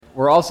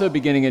We're also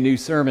beginning a new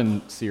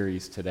sermon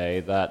series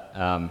today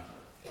that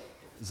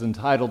is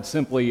entitled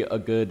simply A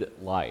Good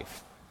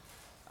Life.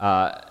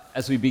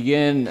 As we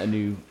begin a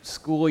new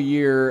school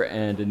year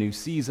and a new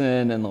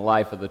season in the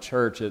life of the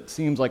church, it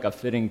seems like a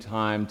fitting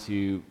time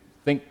to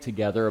think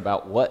together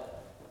about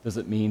what does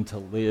it mean to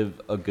live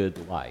a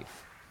good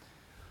life.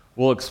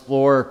 We'll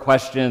explore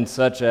questions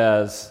such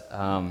as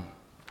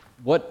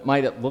what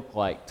might it look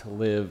like to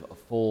live a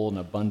full and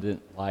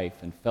abundant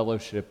life in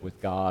fellowship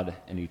with God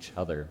and each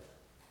other.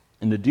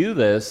 And to do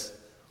this,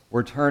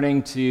 we're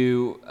turning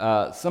to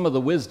some of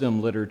the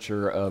wisdom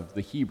literature of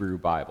the Hebrew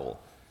Bible,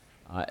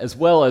 as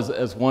well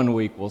as 1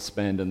 week we'll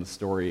spend in the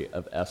story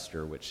of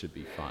Esther, which should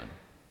be fun.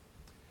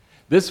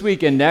 This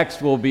week and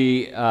next, we'll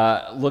be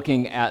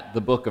looking at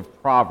the book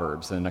of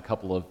Proverbs and a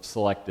couple of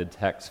selected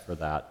texts for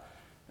that.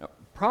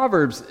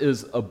 Proverbs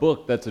is a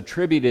book that's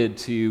attributed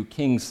to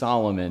King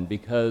Solomon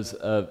because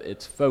of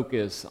its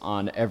focus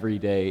on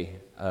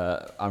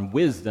on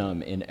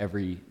wisdom in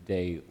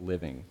everyday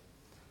living.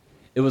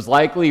 It was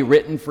likely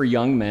written for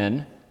young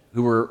men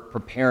who were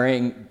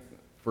preparing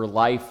for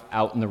life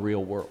out in the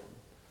real world.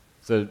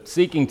 So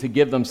seeking to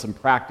give them some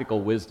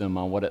practical wisdom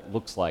on what it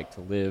looks like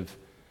to live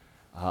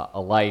a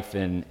life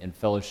in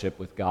fellowship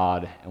with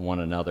God and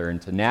one another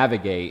and to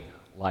navigate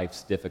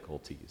life's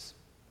difficulties.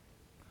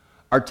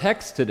 Our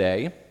text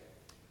today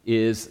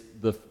is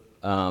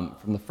from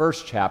the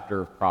first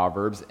chapter of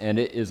Proverbs, and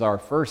it is our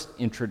first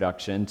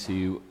introduction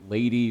to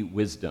Lady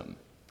Wisdom,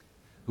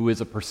 who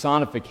is a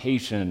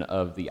personification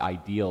of the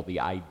ideal, the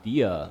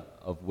idea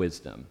of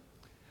wisdom,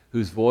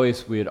 whose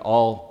voice we would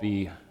all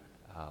be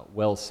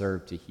well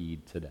served to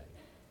heed today.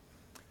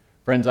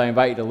 Friends, I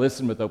invite you to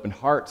listen with open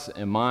hearts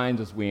and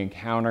minds as we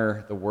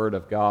encounter the Word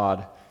of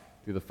God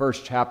through the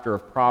first chapter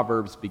of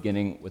Proverbs,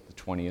 beginning with the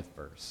 20th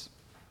verse.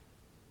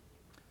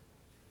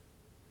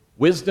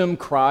 Wisdom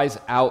cries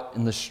out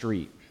in the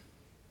street.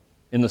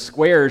 In the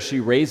squares, she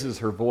raises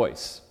her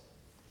voice.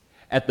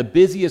 At the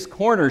busiest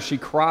corner, she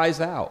cries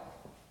out.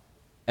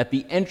 At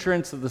the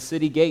entrance of the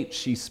city gates,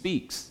 she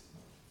speaks.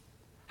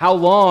 How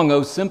long,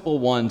 O simple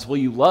ones, will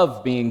you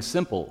love being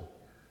simple?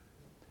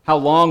 How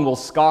long will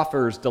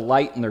scoffers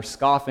delight in their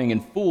scoffing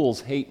and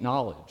fools hate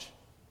knowledge?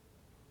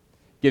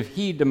 Give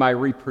heed to my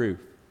reproof.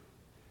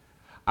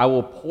 I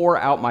will pour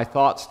out my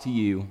thoughts to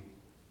you.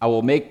 I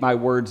will make my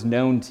words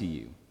known to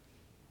you.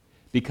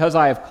 Because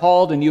I have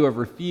called and you have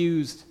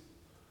refused,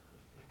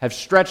 have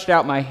stretched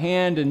out my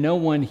hand and no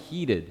one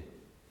heeded,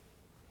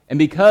 and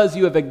because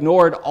you have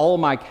ignored all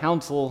my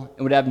counsel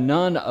and would have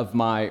none of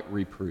my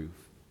reproof,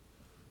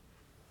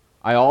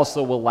 I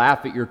also will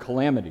laugh at your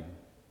calamity.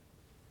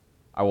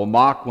 I will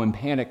mock when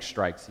panic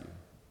strikes you.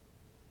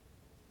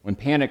 When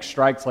panic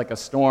strikes like a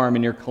storm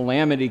and your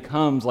calamity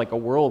comes like a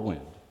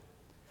whirlwind,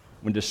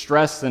 when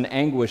distress and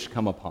anguish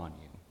come upon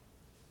you.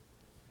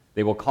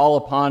 They will call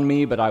upon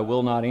me, but I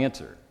will not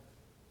answer.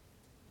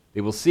 They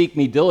will seek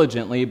me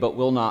diligently, but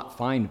will not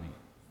find me.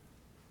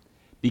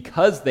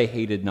 Because they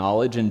hated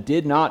knowledge and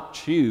did not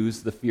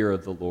choose the fear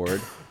of the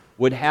Lord,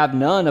 would have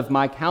none of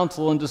my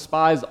counsel and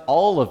despise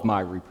all of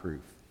my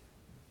reproof.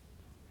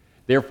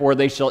 Therefore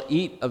they shall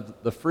eat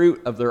of the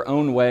fruit of their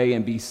own way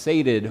and be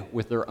sated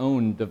with their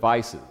own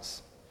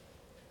devices.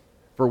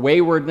 For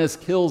waywardness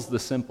kills the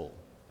simple,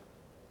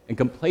 and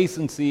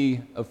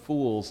complacency of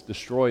fools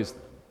destroys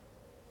them.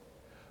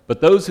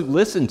 But those who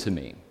listen to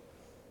me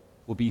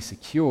will be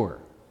secure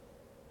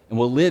and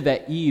will live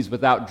at ease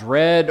without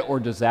dread or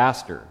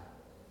disaster.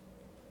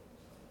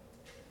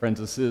 Friends,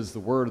 this is the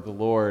word of the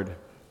Lord,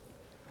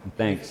 and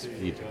thanks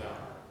be to God.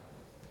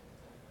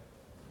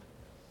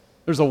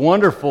 There's a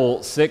wonderful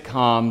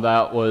sitcom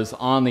that was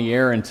on the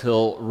air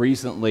until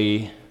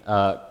recently,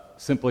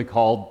 simply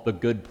called The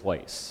Good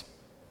Place.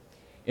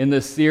 In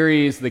this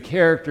series, the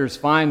characters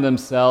find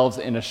themselves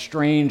in a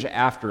strange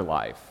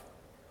afterlife,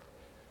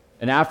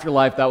 an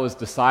afterlife that was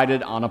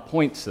decided on a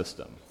point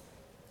system.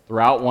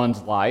 Throughout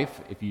one's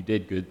life, if you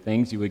did good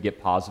things, you would get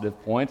positive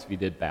points. If you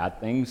did bad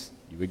things,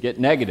 you would get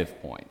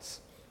negative points.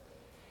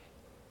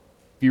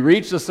 If you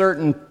reached a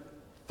certain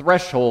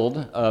threshold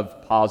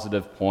of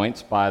positive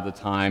points by the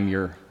time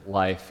your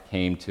life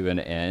came to an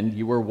end,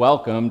 you were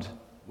welcomed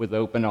with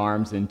open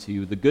arms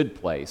into the good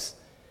place.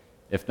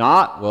 If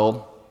not,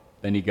 well,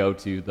 then you go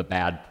to the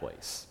bad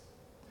place.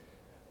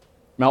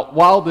 Now,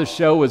 while the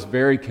show was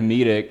very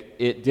comedic,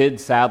 it did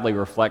sadly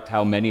reflect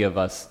how many of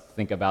us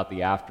think about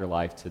the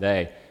afterlife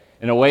today,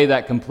 in a way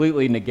that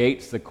completely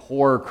negates the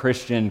core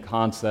Christian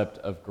concept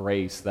of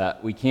grace,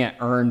 that we can't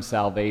earn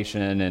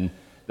salvation and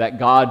that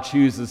God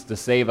chooses to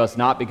save us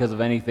not because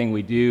of anything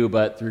we do,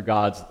 but through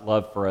God's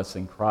love for us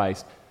in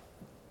Christ.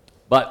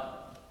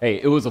 But,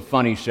 hey, it was a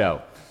funny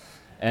show.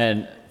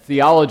 And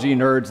theology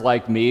nerds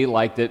like me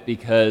liked it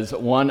because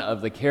one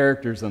of the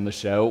characters in the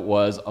show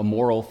was a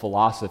moral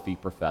philosophy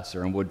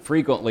professor and would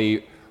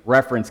frequently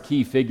reference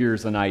key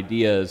figures and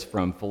ideas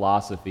from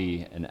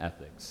philosophy and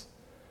ethics.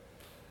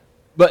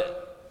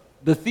 But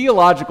the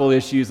theological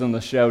issues in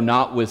the show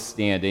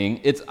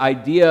notwithstanding, its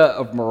idea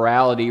of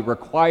morality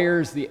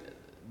requires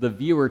the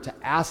viewer to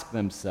ask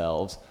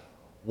themselves,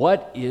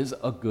 what is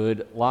a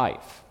good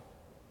life?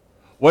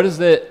 What does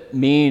it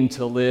mean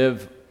to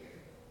live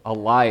a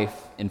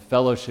life in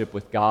fellowship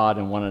with God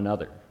and one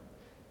another?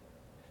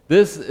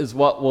 This is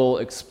what we'll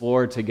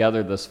explore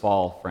together this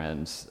fall,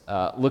 friends,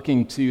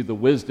 looking to the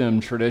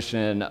wisdom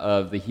tradition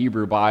of the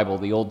Hebrew Bible,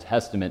 the Old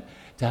Testament,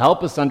 to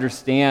help us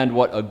understand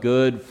what a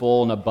good,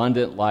 full, and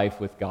abundant life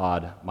with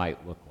God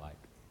might look like.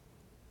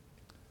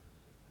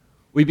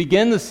 We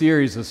begin the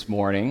series this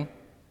morning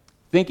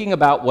thinking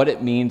about what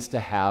it means to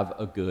have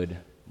a good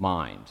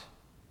mind.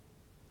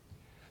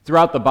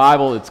 Throughout the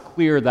Bible, it's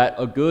clear that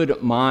a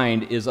good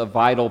mind is a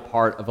vital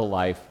part of a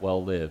life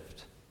well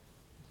lived.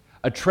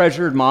 A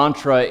treasured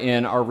mantra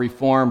in our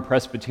Reformed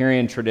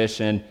Presbyterian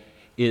tradition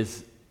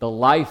is the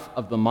life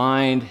of the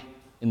mind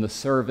in the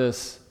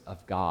service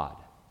of God.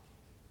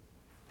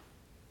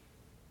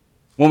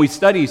 When we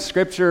study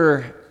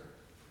Scripture,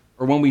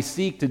 or when we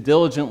seek to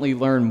diligently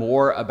learn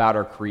more about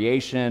our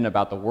creation,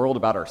 about the world,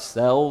 about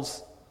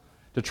ourselves,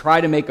 to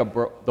try to make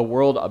the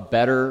world a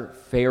better,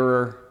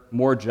 fairer,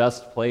 more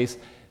just place,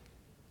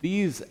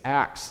 these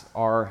acts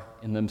are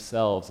in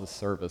themselves a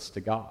service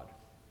to God.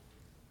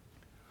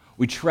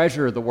 We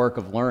treasure the work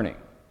of learning,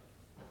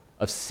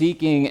 of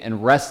seeking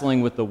and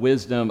wrestling with the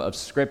wisdom of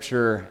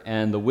Scripture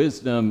and the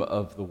wisdom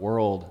of the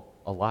world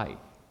alike.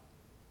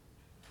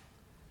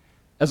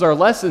 As our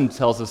lesson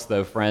tells us,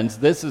 though, friends,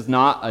 this is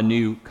not a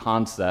new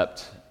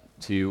concept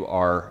to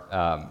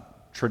our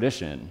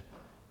tradition.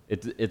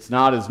 It's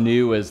not as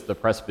new as the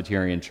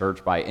Presbyterian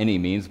Church by any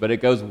means, but it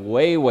goes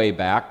way, way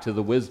back to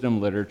the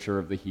wisdom literature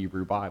of the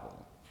Hebrew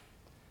Bible.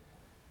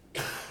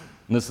 And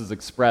this is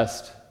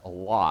expressed a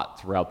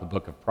lot throughout the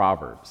book of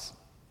Proverbs.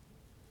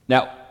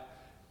 Now,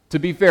 to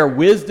be fair,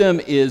 wisdom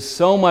is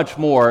so much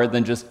more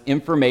than just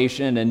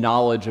information and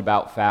knowledge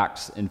about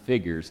facts and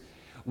figures.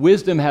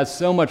 Wisdom has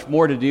so much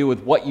more to do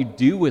with what you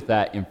do with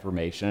that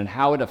information and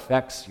how it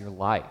affects your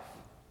life.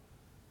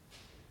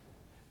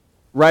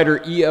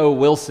 Writer E.O.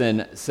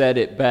 Wilson said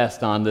it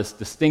best on this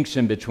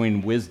distinction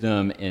between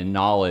wisdom and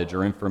knowledge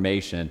or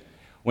information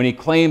when he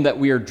claimed that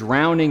we are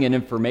drowning in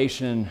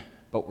information,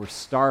 but we're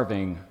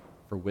starving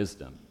for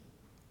wisdom.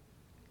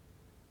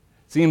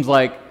 Seems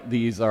like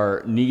these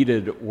are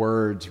needed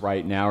words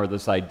right now, or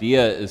this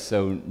idea is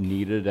so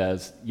needed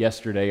as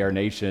yesterday our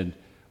nation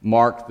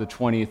marked the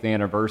 20th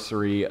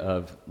anniversary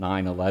of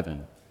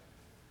 9/11,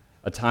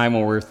 a time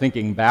when we're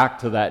thinking back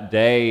to that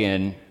day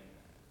and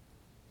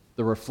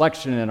the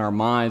reflection in our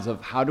minds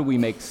of how do we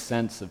make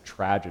sense of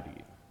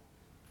tragedy?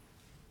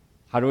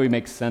 How do we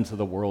make sense of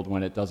the world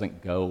when it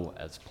doesn't go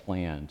as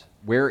planned?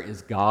 Where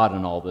is God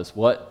in all this?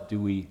 What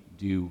do we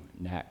do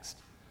next?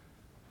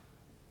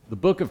 The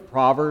book of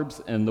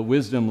Proverbs and the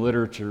wisdom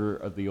literature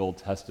of the Old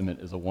Testament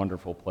is a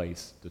wonderful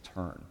place to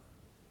turn.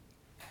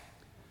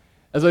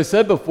 As I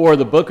said before,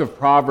 the book of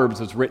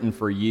Proverbs was written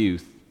for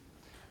youth.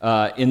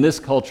 In this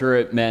culture,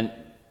 it meant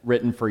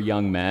written for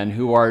young men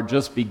who are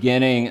just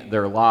beginning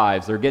their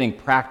lives. They're getting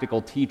practical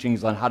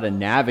teachings on how to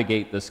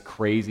navigate this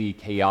crazy,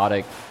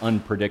 chaotic,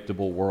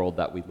 unpredictable world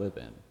that we live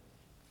in.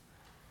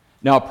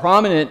 Now, a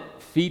prominent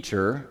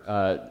feature,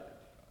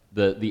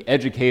 the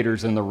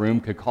educators in the room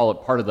could call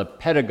it part of the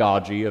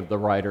pedagogy of the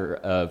writer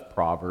of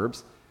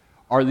Proverbs,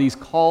 are these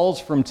calls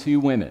from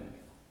two women,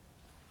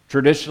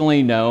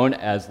 traditionally known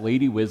as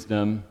Lady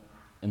Wisdom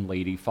and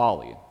Lady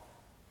Folly.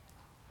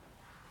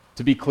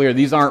 To be clear,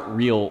 these aren't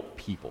real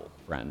people,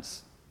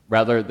 friends.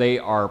 Rather, they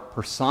are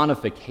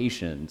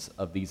personifications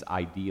of these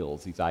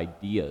ideals, these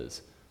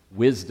ideas,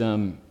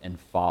 wisdom and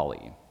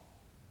folly.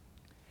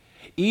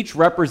 Each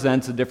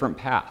represents a different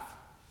path,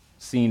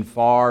 seen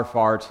far,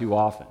 far too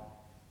often.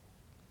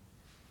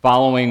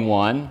 Following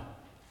one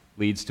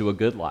leads to a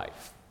good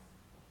life.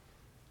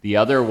 The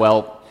other,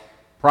 well,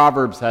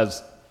 Proverbs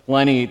has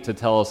plenty to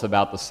tell us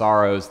about the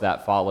sorrows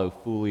that follow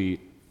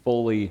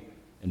folly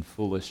and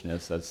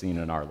foolishness, as seen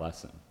in our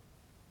lesson.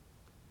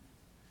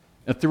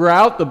 Now,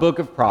 throughout the book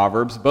of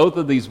Proverbs, both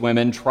of these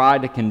women try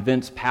to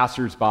convince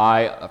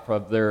passersby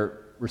of their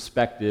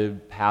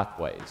respective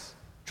pathways,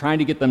 trying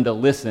to get them to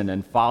listen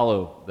and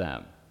follow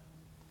them.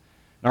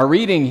 Our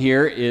reading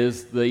here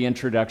is the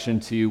introduction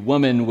to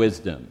woman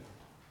wisdom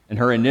and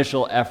her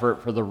initial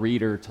effort for the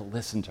reader to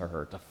listen to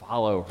her, to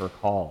follow her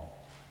call.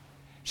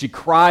 She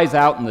cries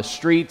out in the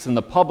streets, in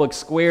the public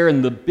square,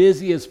 in the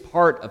busiest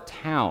part of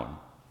town.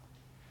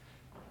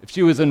 If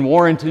she was in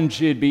Warrenton,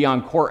 she'd be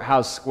on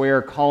Courthouse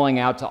Square calling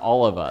out to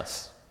all of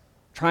us,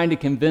 trying to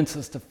convince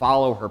us to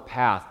follow her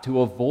path,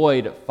 to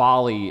avoid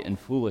folly and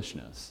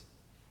foolishness.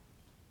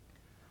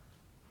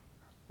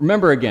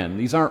 Remember again,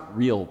 these aren't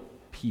real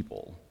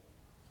people.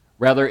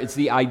 Rather, it's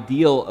the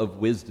ideal of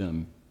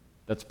wisdom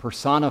that's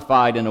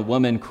personified in a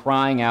woman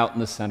crying out in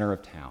the center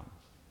of town.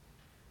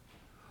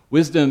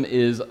 Wisdom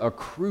is a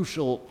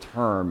crucial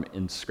term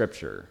in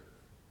Scripture.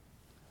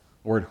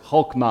 The word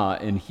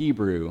chokmah in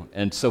Hebrew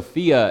and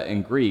Sophia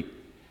in Greek.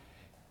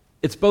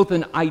 It's both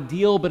an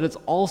ideal, but it's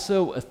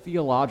also a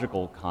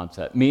theological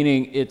concept,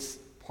 meaning it's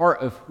part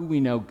of who we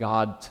know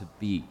God to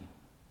be.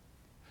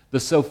 The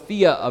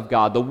Sophia of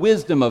God, the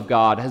wisdom of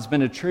God, has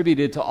been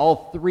attributed to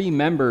all three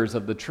members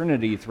of the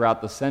Trinity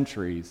throughout the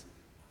centuries,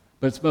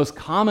 but it's most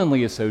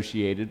commonly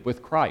associated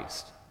with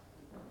Christ.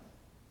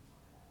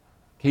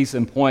 Case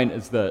in point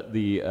is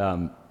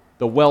the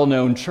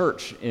well-known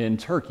church in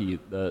Turkey,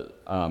 the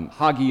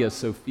Hagia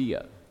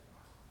Sophia.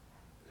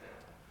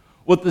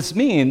 What this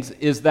means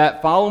is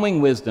that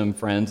following wisdom,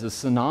 friends, is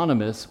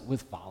synonymous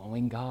with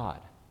following God,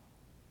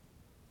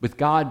 with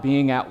God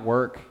being at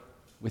work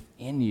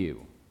within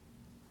you.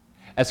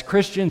 As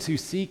Christians who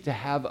seek to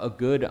have a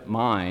good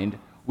mind,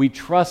 we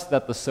trust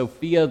that the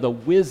Sophia, the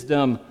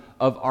wisdom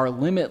of our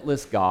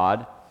limitless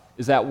God,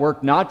 is at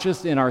work not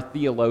just in our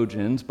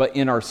theologians, but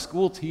in our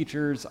school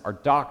teachers, our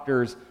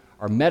doctors,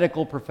 our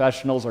medical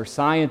professionals, our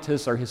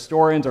scientists, our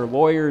historians, our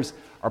lawyers,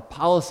 our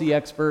policy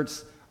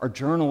experts, our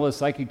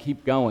journalists. I could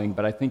keep going,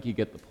 but I think you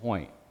get the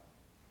point.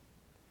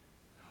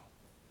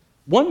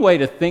 One way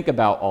to think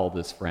about all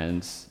this,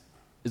 friends,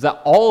 is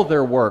that all of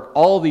their work,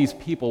 all these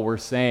people we're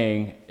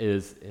saying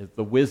is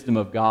the wisdom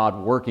of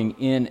God working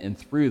in and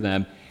through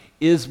them,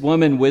 is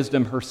woman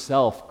wisdom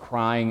herself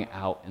crying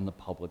out in the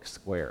public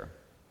square.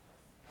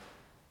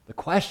 The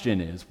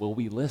question is, will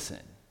we listen?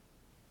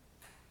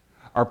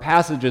 Our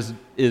passage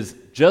is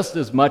just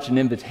as much an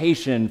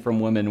invitation from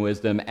woman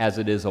wisdom as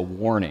it is a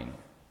warning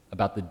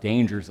about the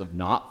dangers of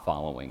not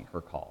following her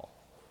call.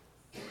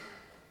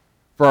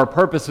 For our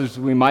purposes,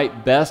 we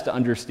might best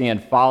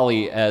understand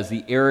folly as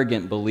the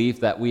arrogant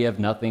belief that we have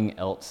nothing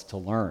else to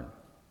learn.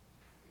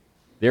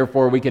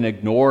 Therefore, we can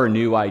ignore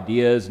new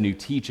ideas, new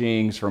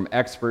teachings from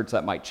experts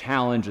that might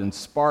challenge and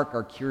spark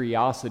our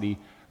curiosity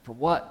for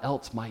what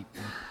else might be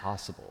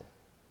possible.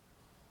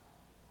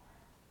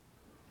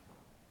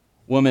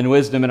 Woman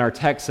wisdom in our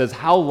text says,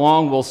 "How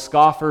long will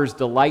scoffers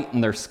delight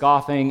in their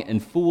scoffing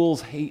and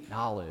fools hate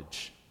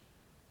knowledge?"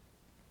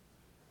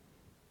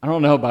 I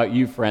don't know about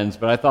you, friends,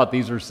 but I thought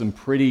these were some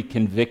pretty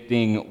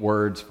convicting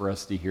words for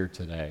us to hear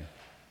today.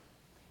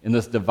 In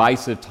this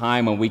divisive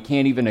time when we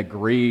can't even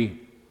agree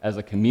as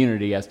a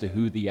community as to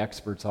who the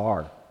experts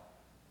are.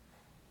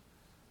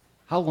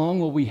 How long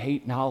will we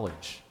hate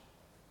knowledge?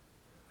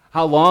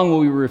 How long will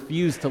we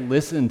refuse to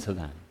listen to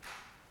them?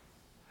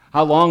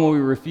 How long will we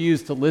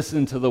refuse to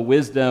listen to the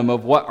wisdom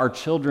of what our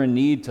children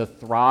need to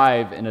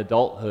thrive in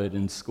adulthood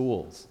and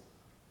schools?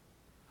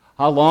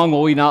 How long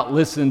will we not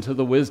listen to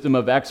the wisdom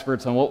of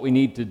experts on what we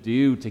need to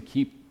do to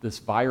keep this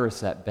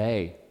virus at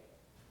bay?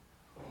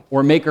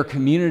 Or make our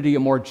community a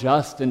more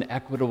just and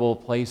equitable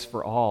place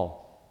for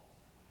all?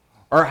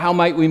 Or how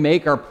might we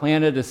make our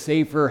planet a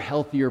safer,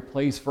 healthier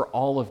place for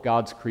all of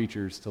God's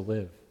creatures to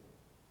live?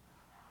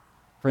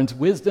 Friends,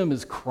 wisdom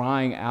is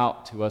crying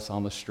out to us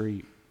on the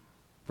street,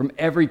 from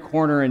every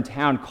corner in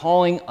town,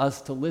 calling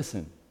us to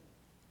listen.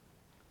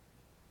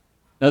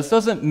 Now, this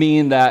doesn't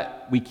mean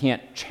that we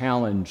can't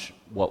challenge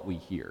what we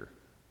hear.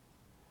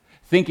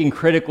 Thinking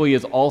critically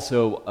is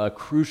also a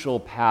crucial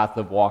path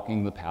of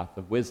walking the path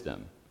of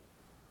wisdom.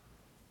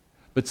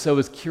 But so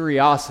is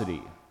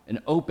curiosity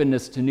and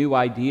openness to new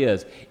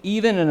ideas,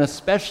 even and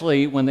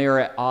especially when they are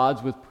at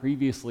odds with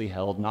previously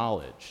held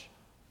knowledge.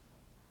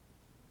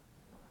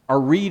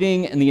 Our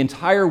reading and the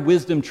entire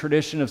wisdom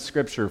tradition of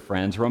Scripture,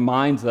 friends,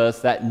 reminds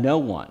us that no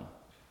one,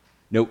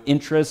 no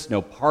interest,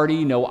 no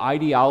party, no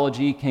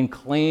ideology can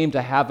claim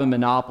to have a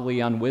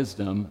monopoly on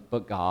wisdom,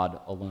 but God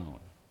alone.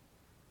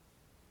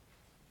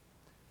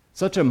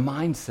 Such a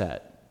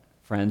mindset,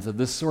 friends, of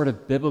this sort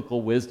of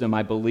biblical wisdom,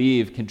 I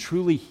believe, can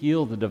truly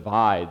heal the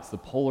divides, the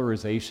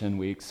polarization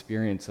we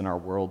experience in our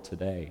world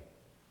today.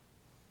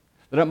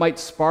 That it might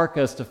spark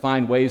us to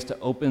find ways to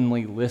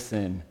openly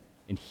listen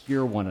and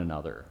hear one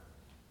another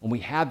when we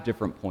have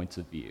different points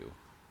of view.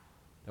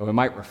 That we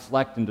might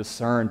reflect and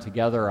discern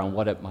together on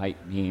what it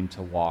might mean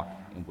to walk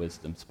in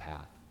wisdom's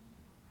path.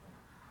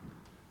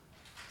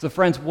 So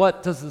friends,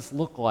 what does this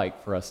look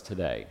like for us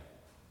today?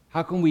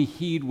 How can we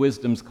heed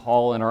wisdom's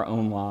call in our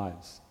own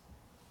lives?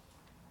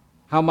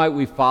 How might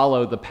we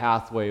follow the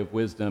pathway of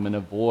wisdom and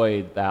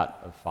avoid that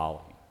of folly?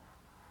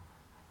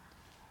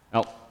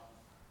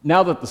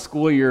 Now that the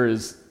school year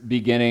is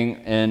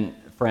beginning, and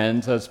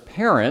friends, as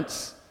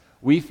parents,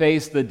 we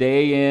face the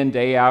day in,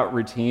 day out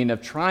routine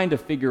of trying to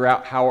figure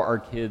out how our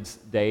kids'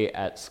 day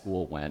at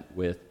school went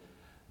with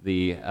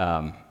the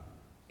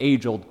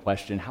age-old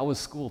question, how was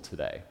school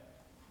today?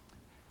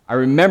 I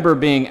remember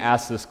being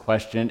asked this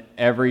question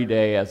every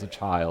day as a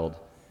child,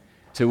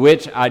 to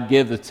which I'd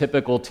give the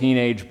typical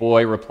teenage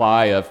boy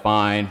reply of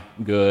fine,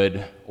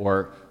 good,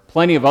 or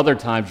plenty of other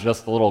times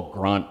just a little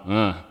grunt,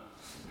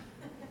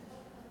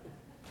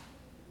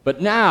 But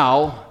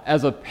now,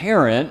 as a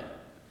parent,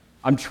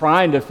 I'm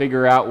trying to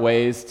figure out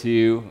ways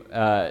to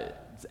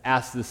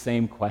ask the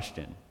same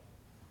question.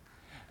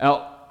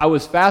 Now, I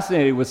was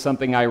fascinated with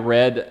something I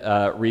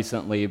read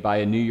recently by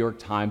a New York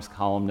Times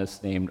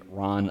columnist named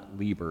Ron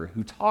Lieber,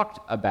 who talked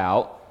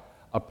about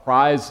a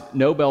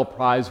Nobel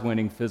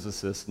Prize-winning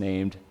physicist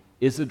named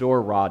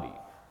Isidore Roddy.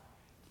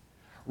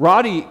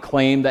 Roddy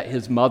claimed that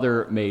his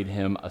mother made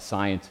him a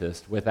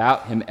scientist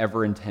without him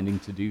ever intending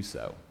to do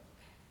so.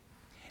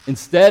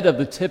 Instead of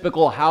the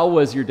typical, how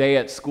was your day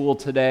at school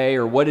today,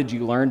 or what did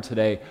you learn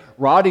today,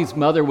 Roddy's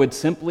mother would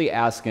simply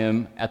ask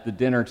him at the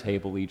dinner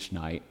table each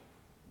night,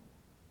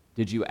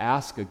 did you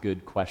ask a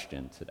good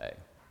question today?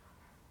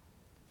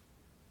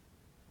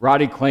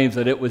 Roddy claims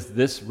that it was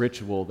this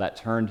ritual that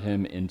turned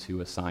him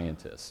into a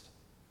scientist.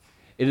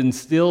 It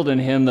instilled in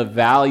him the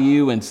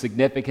value and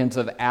significance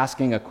of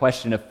asking a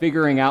question, of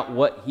figuring out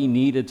what he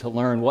needed to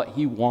learn, what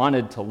he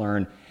wanted to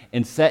learn,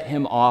 and set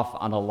him off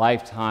on a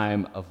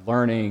lifetime of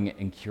learning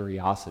and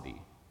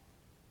curiosity.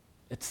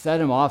 It set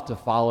him off to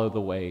follow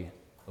the way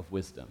of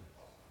wisdom.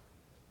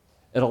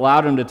 It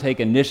allowed him to take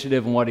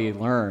initiative in what he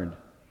learned.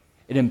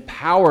 It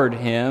empowered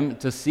him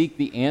to seek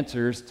the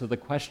answers to the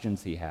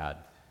questions he had.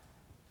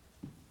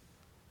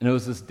 And it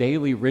was this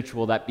daily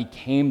ritual that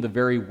became the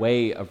very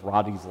way of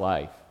Roddy's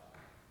life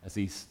as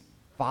he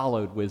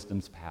followed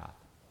wisdom's path.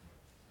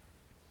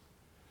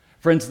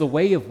 Friends, the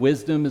way of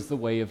wisdom is the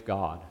way of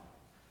God.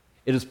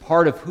 It is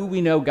part of who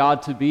we know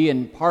God to be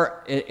and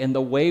part in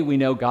the way we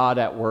know God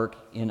at work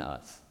in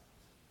us.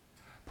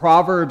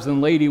 Proverbs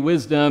and Lady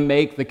Wisdom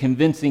make the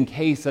convincing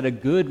case that a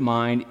good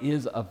mind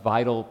is a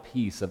vital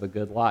piece of a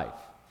good life.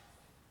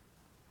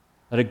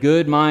 That a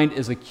good mind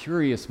is a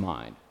curious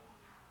mind,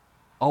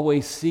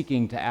 always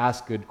seeking to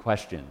ask good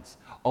questions,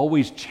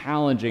 always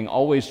challenging,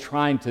 always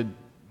trying to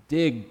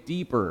dig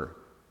deeper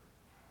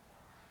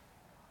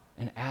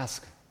and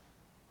ask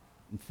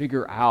and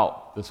figure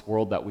out this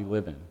world that we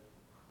live in.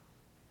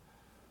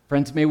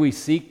 Friends, may we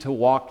seek to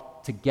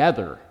walk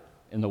together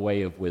in the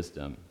way of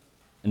wisdom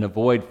and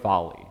avoid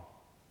folly.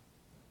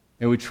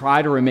 May we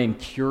try to remain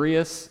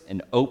curious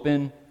and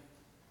open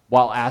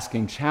while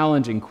asking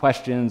challenging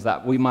questions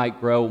that we might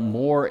grow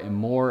more and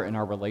more in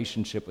our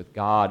relationship with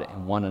God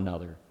and one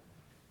another,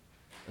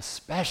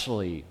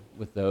 especially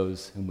with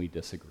those whom we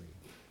disagree.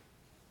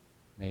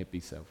 May it be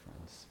so,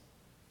 friends.